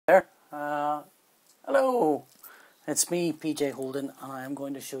It's me, PJ Holden, and I'm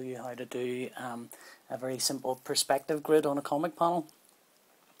going to show you how to do a very simple perspective grid on a comic panel.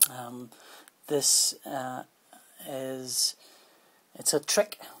 This it's a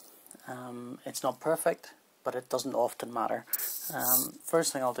trick. It's not perfect, but it doesn't often matter.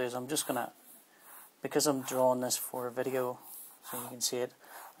 First thing I'll do is I'm just gonna, because I'm drawing this for a video, so you can see it,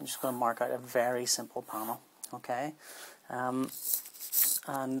 I'm just going to mark out a very simple panel. Okay, and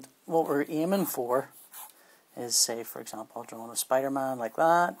what we're aiming for is, say for example, drawing a Spider-Man like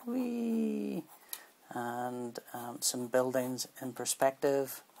that, whee, and some buildings in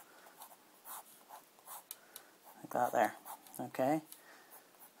perspective like that there. Okay,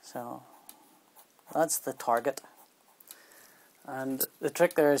 so that's the target, and the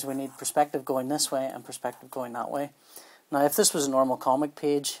trick there is we need perspective going this way and perspective going that way. Now if this was a normal comic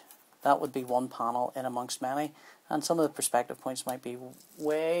page, that would be one panel in amongst many, and some of the perspective points might be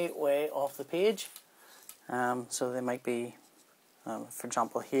way off the page. So they might be, for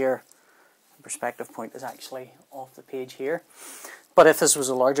example here, the perspective point is actually off the page here. But if this was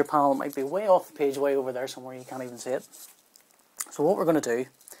a larger panel, it might be way off the page, way over there somewhere, you can't even see it. So what we're going to do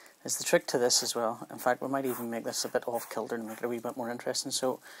is the trick to this as well. In fact, we might even make this a bit off-kilter to make it a wee bit more interesting.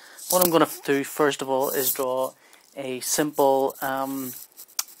 So what I'm going to do first of all is draw a simple,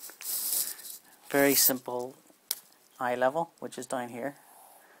 very simple eye level, which is down here.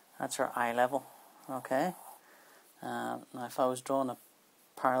 That's our eye level. Okay. Now if I was drawing a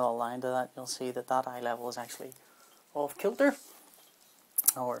parallel line to that, you'll see that that eye level is actually off-kilter,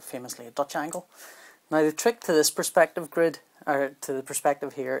 or famously a Dutch angle. Now the trick to this perspective grid, or to the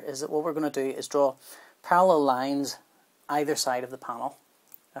perspective here, is that what we're going to do is draw parallel lines either side of the panel.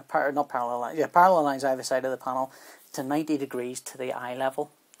 Parallel lines either side of the panel to 90 degrees to the eye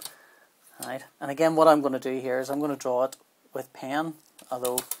level. Right. And again, what I'm going to do here is I'm going to draw it with pen,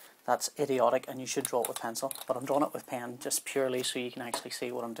 although that's idiotic and you should draw it with pencil, but I'm drawing it with pen just purely so you can actually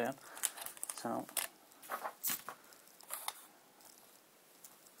see what I'm doing. So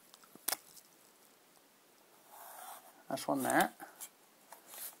that's one there,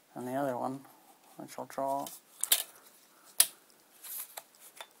 and the other one, which I'll draw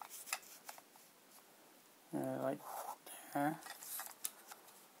right there.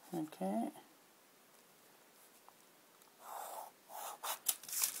 Okay.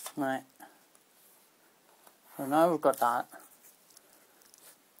 Right. So now we've got that.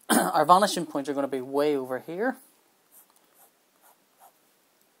 Our vanishing points are going to be way over here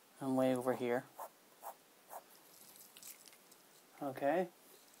and way over here. Okay.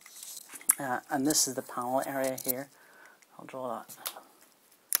 And this is the panel area here. I'll draw that.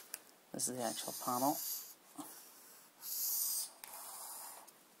 This is the actual panel.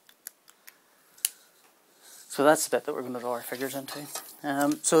 So that's the bit that we're going to draw our figures into.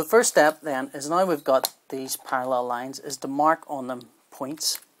 So the first step then is, now we've got these parallel lines, is to mark on them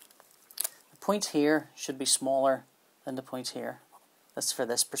points. The points here should be smaller than the points here. That's for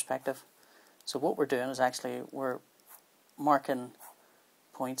this perspective. So what we're doing is actually we're marking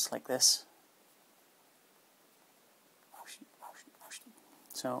points like this.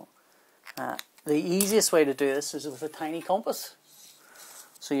 So the easiest way to do this is with a tiny compass.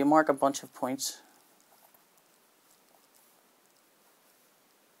 So you mark a bunch of points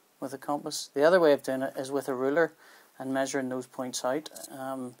with a compass. The other way of doing it is with a ruler and measuring those points out.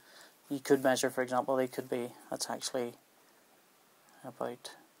 You could measure, for example, they could be, that's actually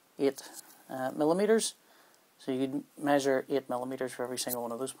about 8 millimeters. So you could measure 8 millimeters for every single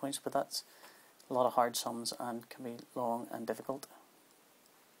one of those points, but that's a lot of hard sums and can be long and difficult.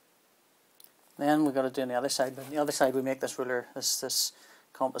 Then we've got to do on the other side. But on the other side we make this ruler, this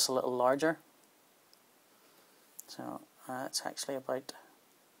compass a little larger. So it's actually about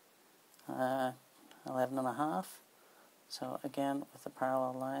 11.5. So again, with the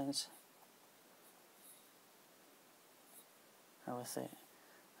parallel lines, or with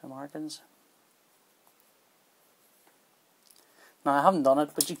the markings. Now I haven't done it,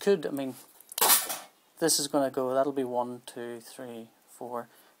 but you could. I mean, this is going to go. That'll be 1, 2, 3, 4,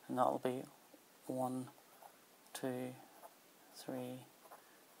 and that'll be 1, 2, 3,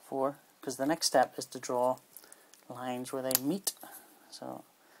 4. Because the next step is to draw lines where they meet. So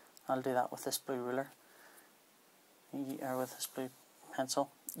I'll do that with this blue ruler, or with this blue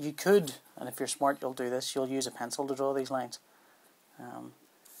pencil. You could, and if you're smart you'll do this, you'll use a pencil to draw these lines.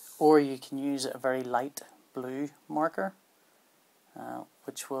 Or you can use a very light blue marker,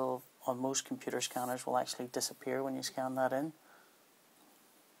 which will, on most computer scanners, will actually disappear when you scan that in.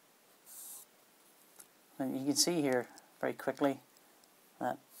 And you can see here very quickly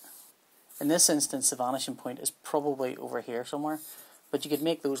that in this instance the vanishing point is probably over here somewhere. But you could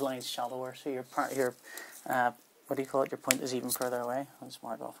make those lines shallower, so your what do you call it, your point is even further away. I'll just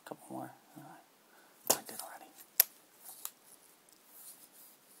mark off a couple more. I did already.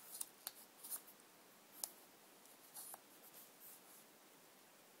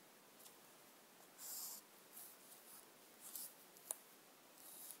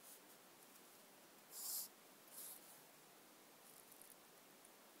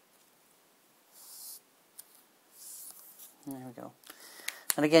 There we go.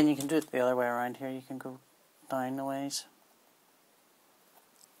 And again, you can do it the other way around here. You can go down the ways.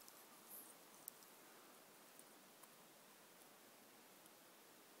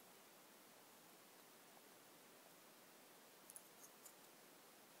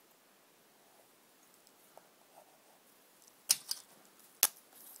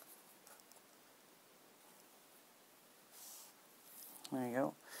 There you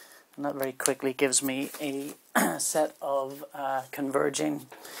go. And that very quickly gives me a set of converging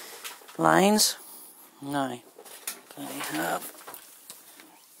lines. Now, I have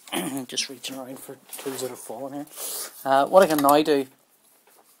just reaching around for tools that are falling here. What I can now do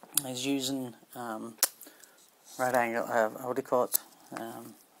is using right angle, what do you call it?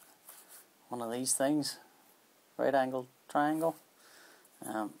 One of these things, right angle triangle.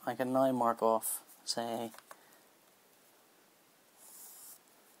 I can now mark off, say,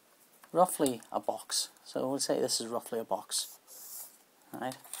 roughly a box. So we'll say this is roughly a box.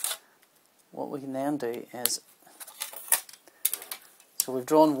 Right. What we can then do is, so we've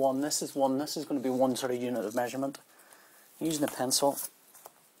drawn one. This is going to be one sort of unit of measurement. Using a pencil,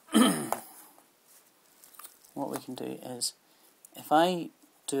 what we can do is, if I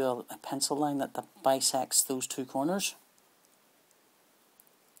do a pencil line that bisects those two corners,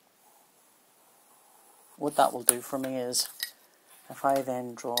 what that will do for me is, if I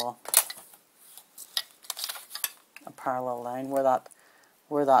then draw a parallel line where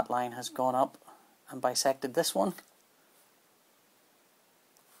that line has gone up and bisected this one,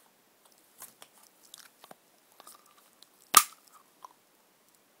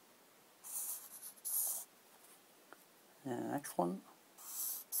 and the next one,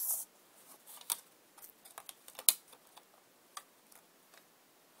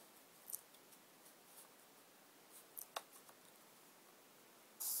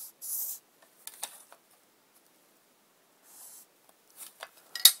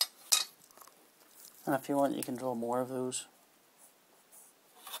 and if you want, you can draw more of those,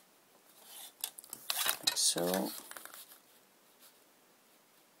 like so.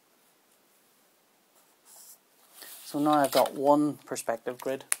 So now I've got one perspective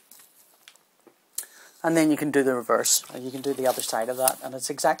grid, and then you can do the reverse, or you can do the other side of that, and it's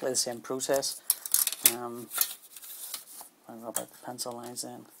exactly the same process. I don't know about the pencil lines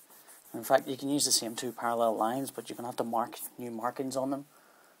then. In fact, you can use the same two parallel lines, but you're going to have to mark new markings on them.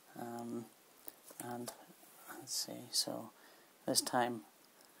 And let's see, so this time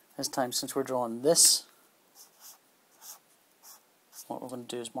since we're drawing this, what we're going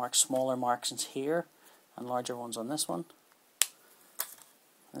to do is mark smaller markings here and larger ones on this one.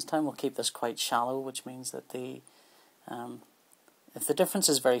 This time we'll keep this quite shallow, which means that if the difference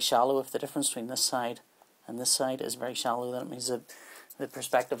is very shallow, if the difference between this side and this side is very shallow, then it means that the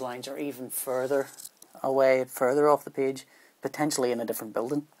perspective lines are even further away, further off the page, potentially in a different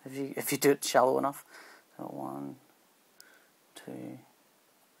building, if you do it shallow enough. So 1, 2, 3, 4.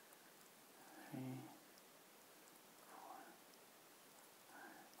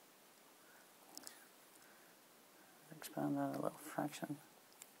 Expand that a little fraction.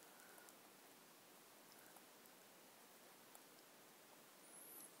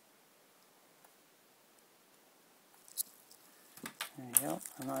 There you go.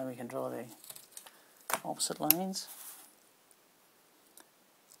 And now we can draw the opposite lines.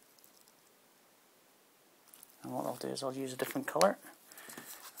 And what I'll do is I'll use a different colour.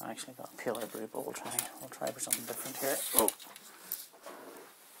 I actually got a paler blue, but we'll try for something different here. Oh.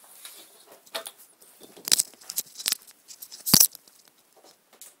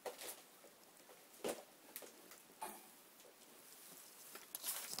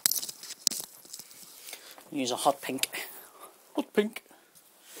 Use a hot pink. Hot pink.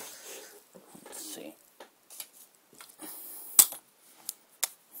 Let's see.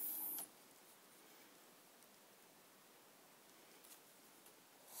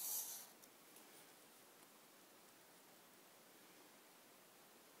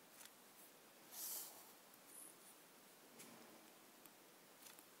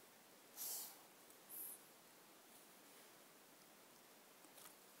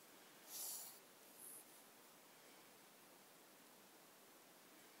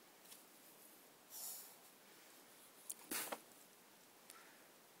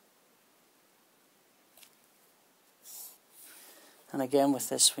 And again with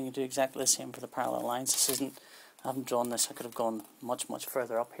this, we can do exactly the same for the parallel lines. This isn't, I haven't drawn this, I could have gone much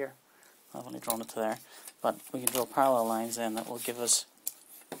further up here. I've only drawn it to there. But we can draw parallel lines then that will give us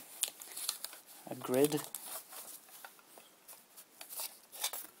a grid.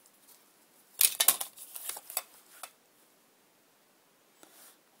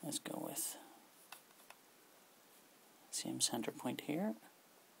 Let's go with same center point here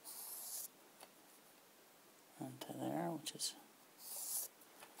and to there, which is,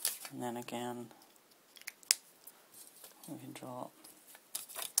 and then again we can draw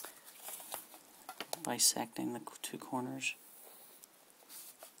bisecting the two corners.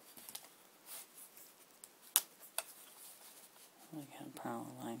 Again,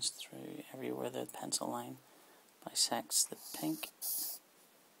 parallel lines through everywhere the pencil line bisects the pink.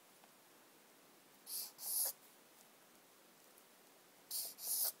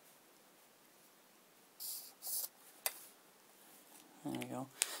 There we go.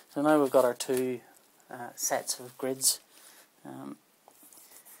 So now we've got our two sets of grids.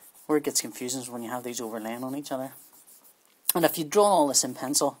 Where it gets confusing is when you have these overlaying on each other. And if you draw all this in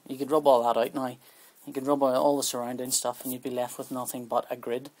pencil, you could rub all that out now. You could rub out all the surrounding stuff and you'd be left with nothing but a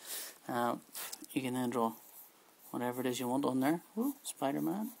grid. You can then draw whatever it is you want on there. Ooh,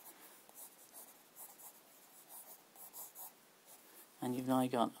 Spider-Man. And you've now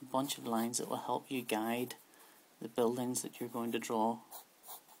got a bunch of lines that will help you guide the buildings that you're going to draw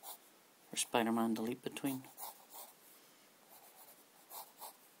for Spider-Man to leap between.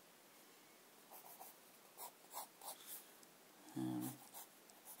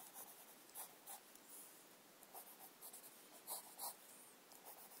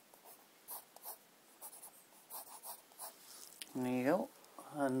 There you go,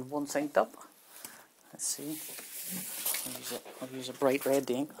 and one synced up. Let's see. I'll use a bright red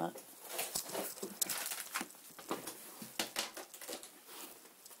to ink that.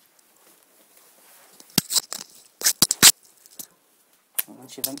 And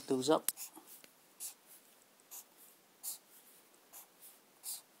once you've inked those up,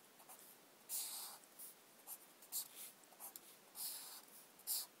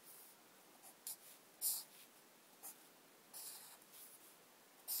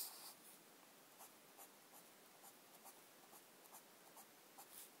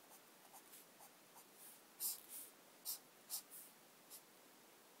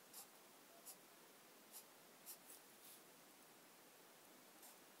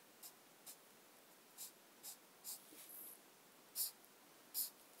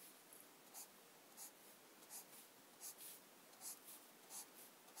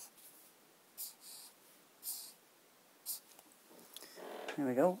 there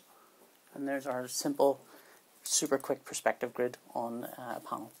we go. And there's our simple, super quick perspective grid on a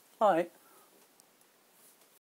panel. Alright.